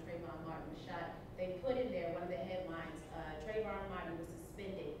when Trayvon Martin was shot, they put in there one of the headlines, Trayvon Martin was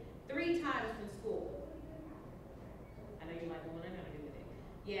suspended 3 times from school. I know you're like, well, what am I gonna do with it?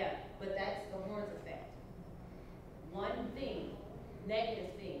 Yeah, but that's the horns effect. One thing,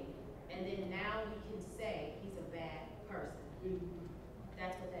 negative thing, and then now we can say he's a bad person.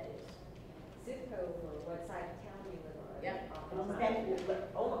 That's what that is. Zip code or what side of town you live on. Yep.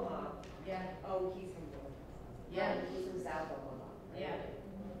 But Omaha. Yeah. Oh, he's from North. Yeah. He's from South Omaha. Right? Yeah.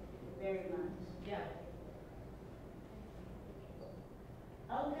 Very much. Yeah.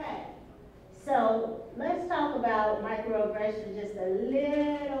 Okay, so let's talk about microaggressions just a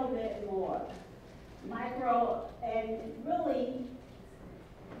little bit more. And really,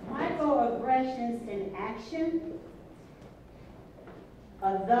 microaggressions in action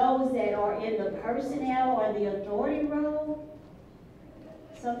are those that are in the personnel or the authority role.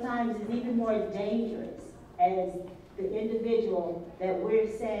 Sometimes it's even more dangerous as the individual that we're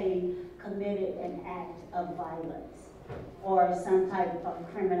saying committed an act of violence or some type of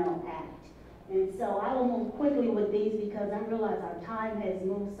criminal act. And so I will move quickly with these because I realize our time has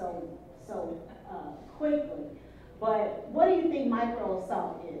moved so quickly. But what do you think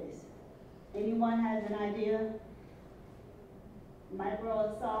micro-assault is? Anyone has an idea?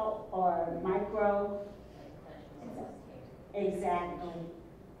 Micro-assault or micro? Exactly.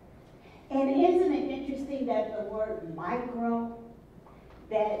 And isn't it interesting that the word micro,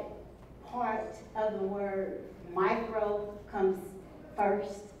 that part of the word micro comes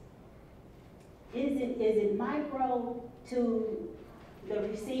first? Is it micro to the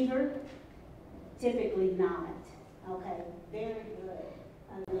receiver? Typically not. Okay, very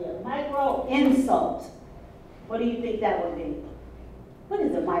good. Micro insult. What do you think that would be? What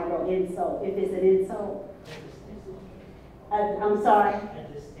is a micro insult if it's an insult? I'm sorry?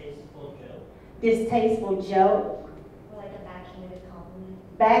 A distasteful joke. Distasteful joke. Or like a backhanded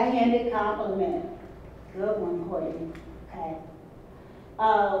compliment. Backhanded compliment. Good one, Courtney. Okay.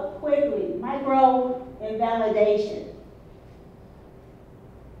 Quickly, micro invalidation.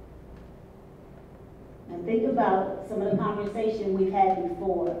 And think about some of the conversation we've had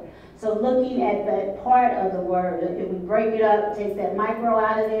before. So looking at that part of the word, if we break it up, take that micro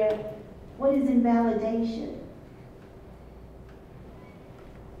out of there, what is invalidation?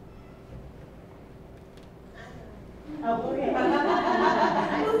 Oh, go ahead.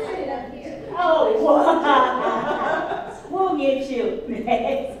 Who said it up here? Oh, we'll get you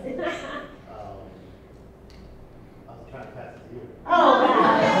next. I was trying to pass it to you. Oh,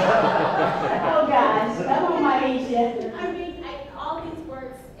 gosh. Oh, gosh. Come on, Myeisha. I mean, all these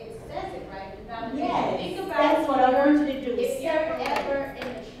words, it says it, right? Invalidation. Yes, Think about that's what I want you to do. If you're Separate. ever in a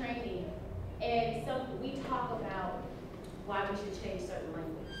training and we talk about why we should change certain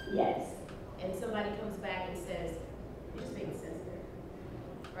language, Yes. and somebody comes back and says, you're just being sensitive,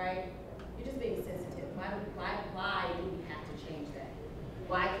 right? You're just being sensitive. Why do we have to change that?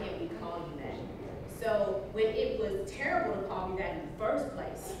 Why can't we call you that? So when it was terrible to call me that in the first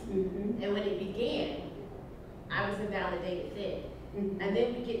place, Mm-hmm. and when it began, I was invalidated then. Mm-hmm. And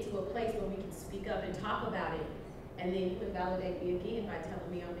then we get to a place where we can speak up and talk about it, and then you invalidate me again by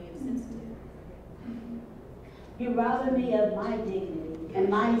telling me I'm being sensitive. You're robbing me of my dignity and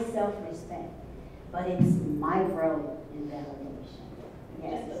my self-respect, but it's micro invalidation.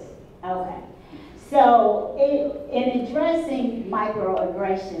 Yes. Okay. So in addressing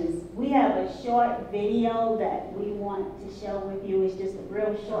microaggressions, we have a short video that we want to show with you. It's just a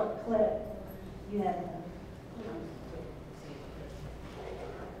real short clip. You have it.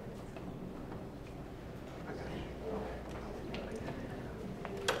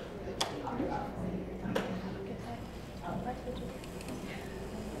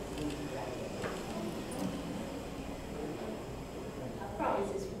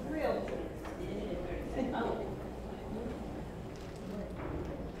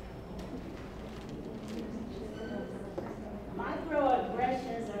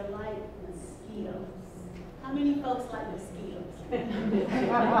 Microaggressions are like mosquitoes. How many folks like mosquitoes?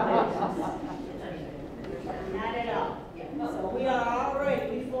 Not at all. So we are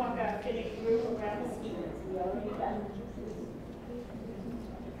already, we formed our affinity group around mosquitoes. We already got it.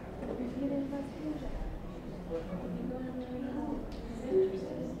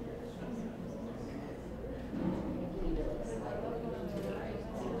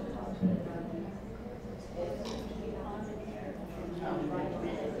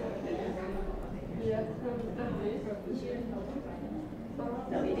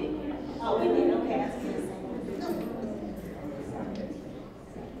 No, we didn't. Oh, we did, okay. I was gonna say.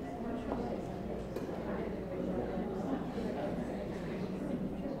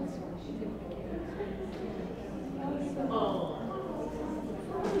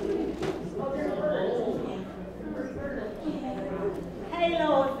 Halo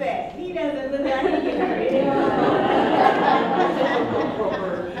effect. He doesn't look like he can read it.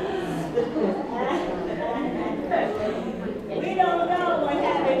 We don't know what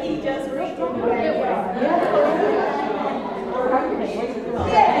happened. He just reached in the backyard.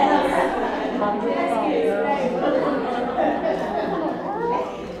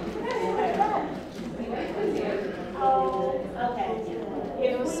 Oh, okay.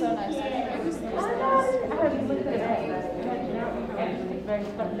 It was so nice.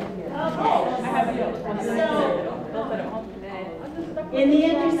 In the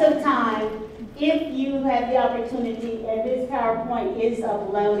interest of time, if you have the opportunity, and this PowerPoint is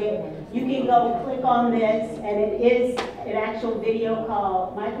uploaded, you can go click on this, and it is an actual video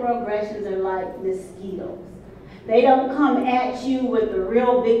called Microaggressions Are Like Mosquitoes. They don't come at you with a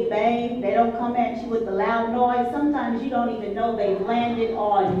real big bang. They don't come at you with the loud noise. Sometimes you don't even know they've landed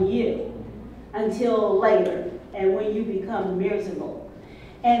on you until later, and when you become miserable.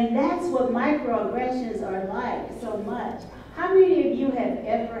 And that's what microaggressions are like so much. How many of you have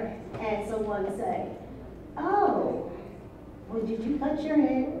ever had someone say, oh, well, did you cut your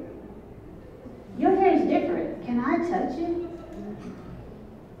hair? Your hair is different. Can I touch it?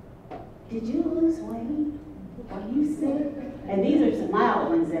 Did you lose weight? Are you sick? And these are some mild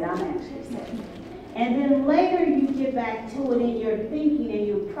ones that I'm actually saying. And then later you get back to it and you're thinking and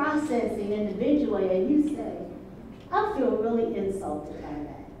you're processing individually and you say, I feel really insulted by that.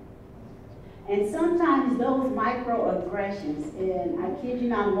 And sometimes those microaggressions, and I kid you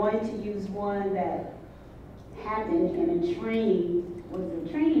not, I'm going to use one that happened in a training. Was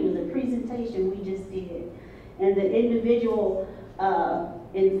a presentation we just did. And the individual,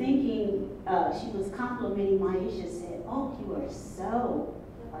 in thinking, she was complimenting Myeisha, said, oh, you are so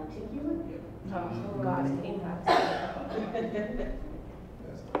articulate. Oh, God, I hate that.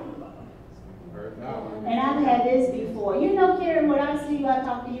 And I've had this before. You know, Karen, when I see you, I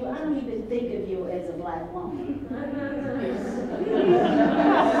talk to you, I don't even think of you as a black woman.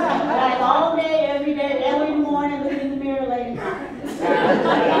 Like all day, every morning, look in the mirror late at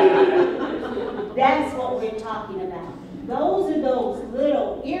night. That's what we're talking about. Those are those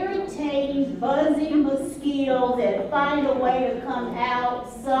little irritating, buzzing mosquitoes that find a way to come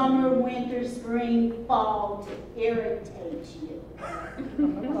out summer, winter, spring, fall to irritate you.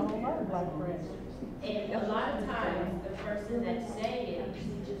 And a lot of times, the person that's saying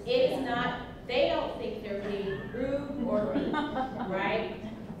it is not, they don't think they're being rude or mean, right?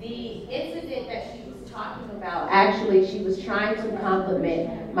 The incident that she was talking about, actually, she was trying to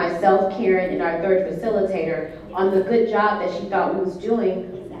compliment myself, Karen, and our third facilitator on the good job that she thought we was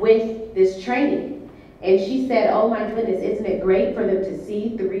doing with this training. And she said, oh my goodness, isn't it great for them to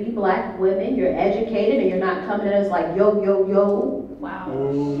see 3 black women, you're educated and you're not coming at us like yo, yo, yo. Wow.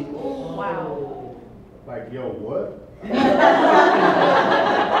 Ooh. Wow. Like, yo, what?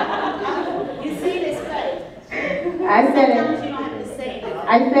 You see this face? I said Sometimes you don't have to say it.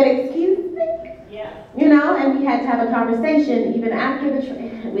 I said, excuse me? Yeah. You know, and we had to have a conversation even after the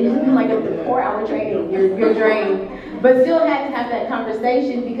training. We had like a 4-hour training, you're drained. But still had to have that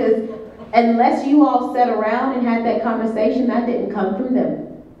conversation because unless you all sat around and had that conversation, that didn't come from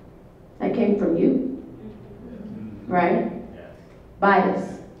them. That came from you. Right?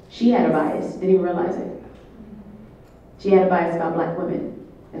 Bias. She had a bias, didn't even realize it. She had a bias about black women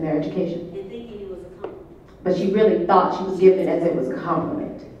and their education. And thinking it was a compliment. But she really thought she was giving it as it was a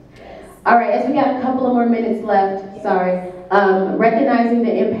compliment. All right, as we got a couple of more minutes left, sorry. Recognizing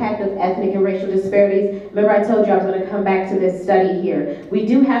the impact of ethnic and racial disparities. Remember I told you I was going to come back to this study here. We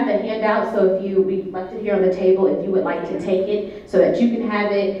do have the handout, so if we left it here on the table if you would like to take it so that you can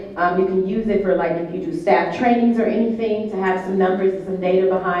have it. You can use it for like if you do staff trainings or anything to have some numbers and some data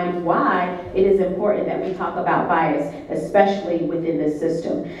behind why it is important that we talk about bias, especially within this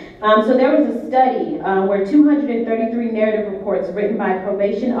system. So there was a study where 233 narrative reports written by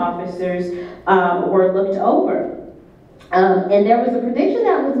probation officers were looked over. And there was a prediction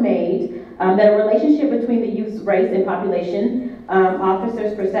that was made that a relationship between the youth's race and population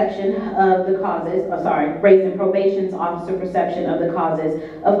officers' perception of the causes, race and probation's officer perception of the causes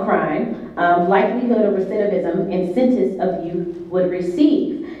of crime, likelihood of recidivism, and sentence of youth would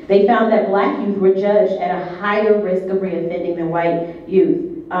receive. They found that black youth were judged at a higher risk of reoffending than white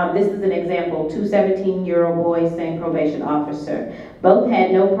youth. This is an example, 2 17-year-old boys, same probation officer. Both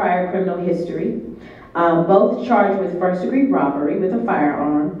had no prior criminal history. Both charged with first-degree robbery with a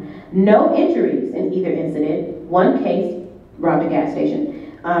firearm. No injuries in either incident. One case, robbed a gas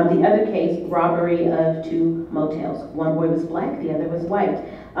station. The other case, robbery of 2 motels. One boy was black, the other was white.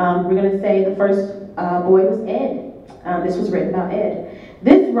 We're going to say the first boy was Ed. This was written about Ed.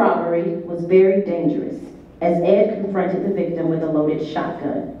 This robbery was very dangerous, as Ed confronted the victim with a loaded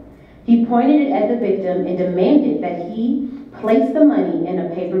shotgun. He pointed it at the victim and demanded that he place the money in a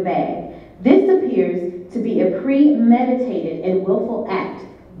paper bag. This appears to be a premeditated and willful act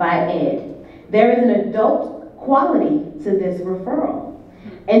by Ed. There is an adult quality to this referral.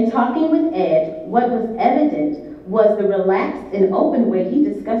 In talking with Ed, what was evident was the relaxed and open way he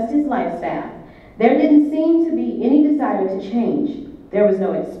discussed his lifestyle. There didn't seem to be any desire to change. There was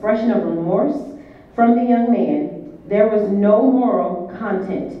no expression of remorse from the young man. There was no moral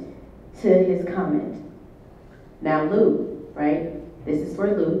content to his comment. Now Lou, right? This is for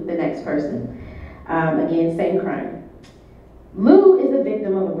Lou, the next person. Again, same crime. Lou is a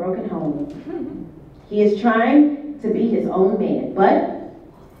victim of a broken home. He is trying to be his own man, but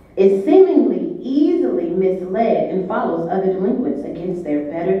is seemingly easily misled and follows other delinquents against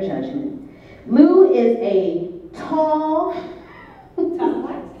their better judgment. Lou is a tall,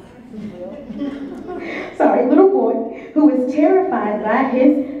 little boy who is terrified by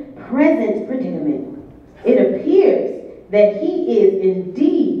his present predicament. It appears that he is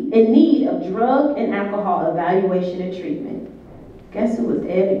indeed in need of drug and alcohol evaluation and treatment. Guess who was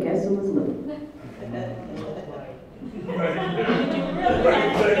Ed and guess who was Lou?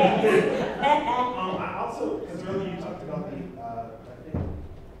 I also, because earlier you talked about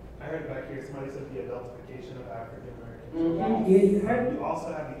I heard back here somebody said the adultification of African Americans. You heard? You also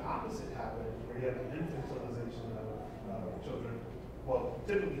have the opposite happening, where you have the infantilization of children, well,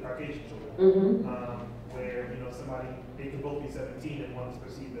 typically Caucasian children, where somebody, they can both be 17 and one is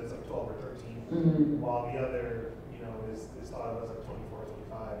perceived as like 12 or 13, while the other is thought of as like 24 or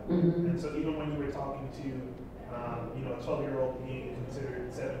 25. And so even when you were talking to a 12-year-old being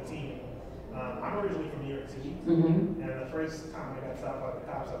considered 17, I'm originally from New York City, and the first time I got stopped by the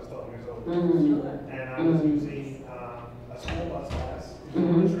cops, I was 12 years old, and I was using a school bus pass to go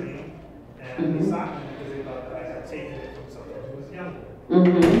on the train, and they stopped me because they thought that I had taken it from someone who was younger.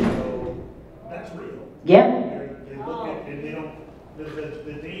 So that's real. Yep. They look at, and they don't.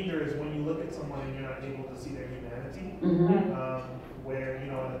 The danger is when you look at someone and you're not able to see their humanity. Where an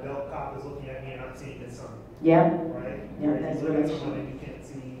adult cop cop is looking at me and I'm seeing his son, Yep. right? Yeah, Right? that's You look at relational. someone and you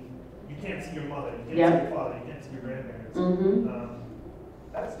can't see your mother, you can't Yep. see your father, you can't see your grandparents. Mm-hmm.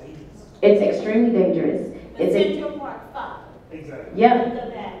 That's dangerous. It's extremely dangerous. The It's Central Park father. Exactly. Yep. Think of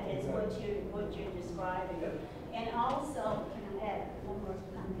that as what you're describing. And also, can I add one more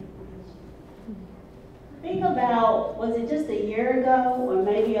comment? Think about, was it just a year ago, or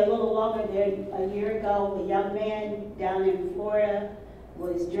maybe a little longer than a year ago, a young man down in Florida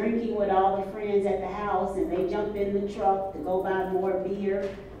was drinking with all the friends at the house, and they jumped in the truck to go buy more beer.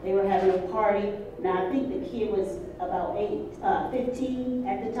 They were having a party. Now, I think the kid was about 15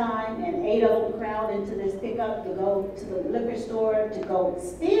 at the time, and 8 of them crowded into this pickup to go to the liquor store to go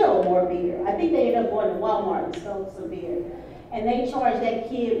steal more beer. I think they ended up going to Walmart and stole some beer. And they charged that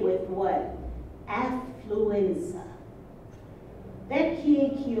kid with what? Affluenza. That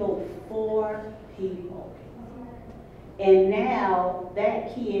kid killed 4 people. And now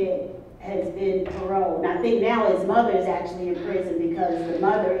that kid has been paroled. And I think now his mother is actually in prison because the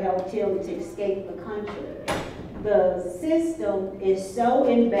mother helped him to escape the country. The system is so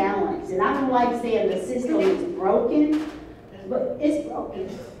imbalanced, and I don't like saying the system is broken, but it's broken.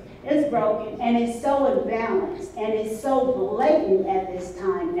 It's broken, and it's so imbalanced, and it's so blatant at this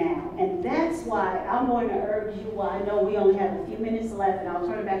time now. And that's why I'm going to urge you, I know we only have a few minutes left, and I'll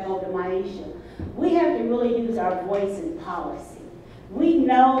turn it back over to Myeisha. We have to really use our voice in policy. We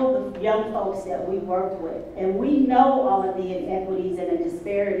know the young folks that we work with, and we know all of the inequities and the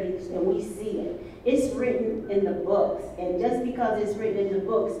disparities, and we see it. It's written in the books, and just because it's written in the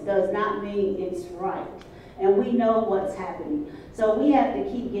books does not mean it's right. And we know what's happening. So we have to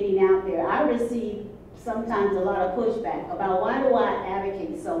keep getting out there. I receive sometimes a lot of pushback about why do I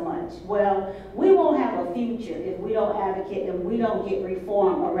advocate so much? Well, we won't have a future if we don't advocate and we don't get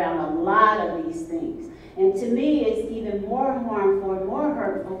reform around a lot of these things. And to me, it's even more harmful and more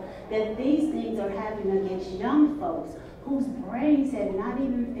hurtful that these things are happening against young folks whose brains have not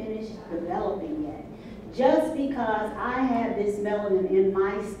even finished developing yet. Just because I have this melanin in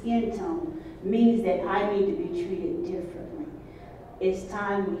my skin tone means that I need to be treated differently. It's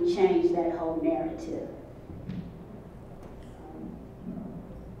time we change that whole narrative.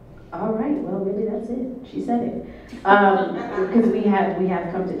 All right, well, really, that's it. She said it. Because we have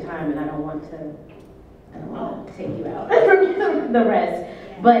come to time, and I don't want to take you out from the rest.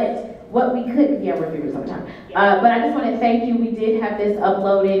 But what we could, yeah, we're viewers all the time. But I just want to thank you. We did have this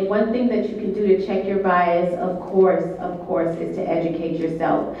uploaded. One thing that you can do to check your bias, of course, is to educate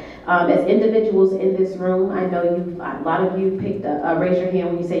yourself. As individuals in this room, I know a lot of you picked raise your hand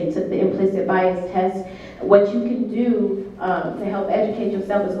when you say you took the implicit bias test. What you can do to help educate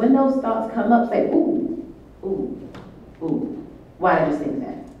yourself is when those thoughts come up, say, ooh, ooh, ooh. Why did I just think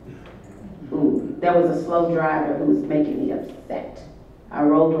that? Ooh, there was a slow driver who was making me upset. I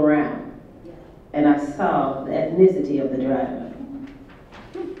rolled around and I saw the ethnicity of the driver.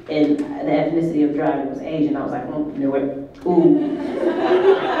 And the ethnicity of the driver was Asian. I was like, knew it. Ooh.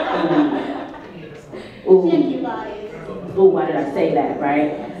 Ooh. Ooh, why did I say that,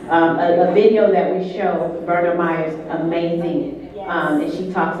 right? A video that we show, Berna Myers, amazing. And she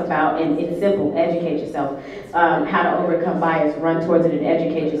talks about, and it's simple, educate yourself. How to overcome bias, run towards it and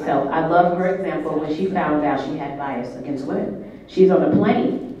educate yourself. I love her example when she found out she had bias against women. She's on a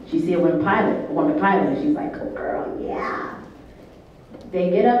plane, she see a woman pilot, and she's like, oh girl, yeah. They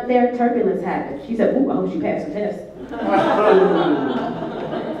get up there, turbulence happens. She said, ooh, I hope she passed the test.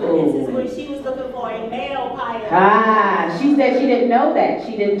 This is what she was looking for, a male pilot. She said she didn't know that.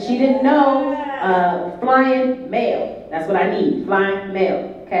 She didn't know flying male. That's what I need, flying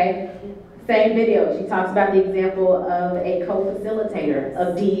male, okay? Same video, she talks about the example of a co-facilitator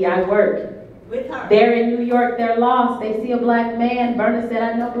of DEI work. With her. They're in New York, they're lost, they see a black man. Berna said,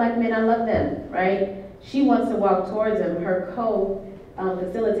 I know black men, I love them, right? She wants to walk towards him. Her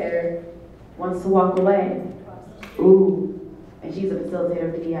co-facilitator wants to walk away. Ooh. And she's a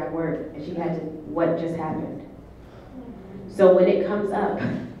facilitator of DEI work, and she had to, what just happened? So when it comes up,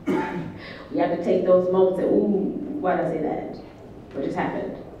 we have to take those moments and, ooh, why did I say that? What just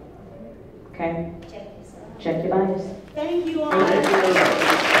happened? Okay? Check yourself. Check your bias. Thank you all.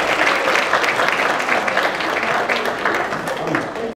 Thank you.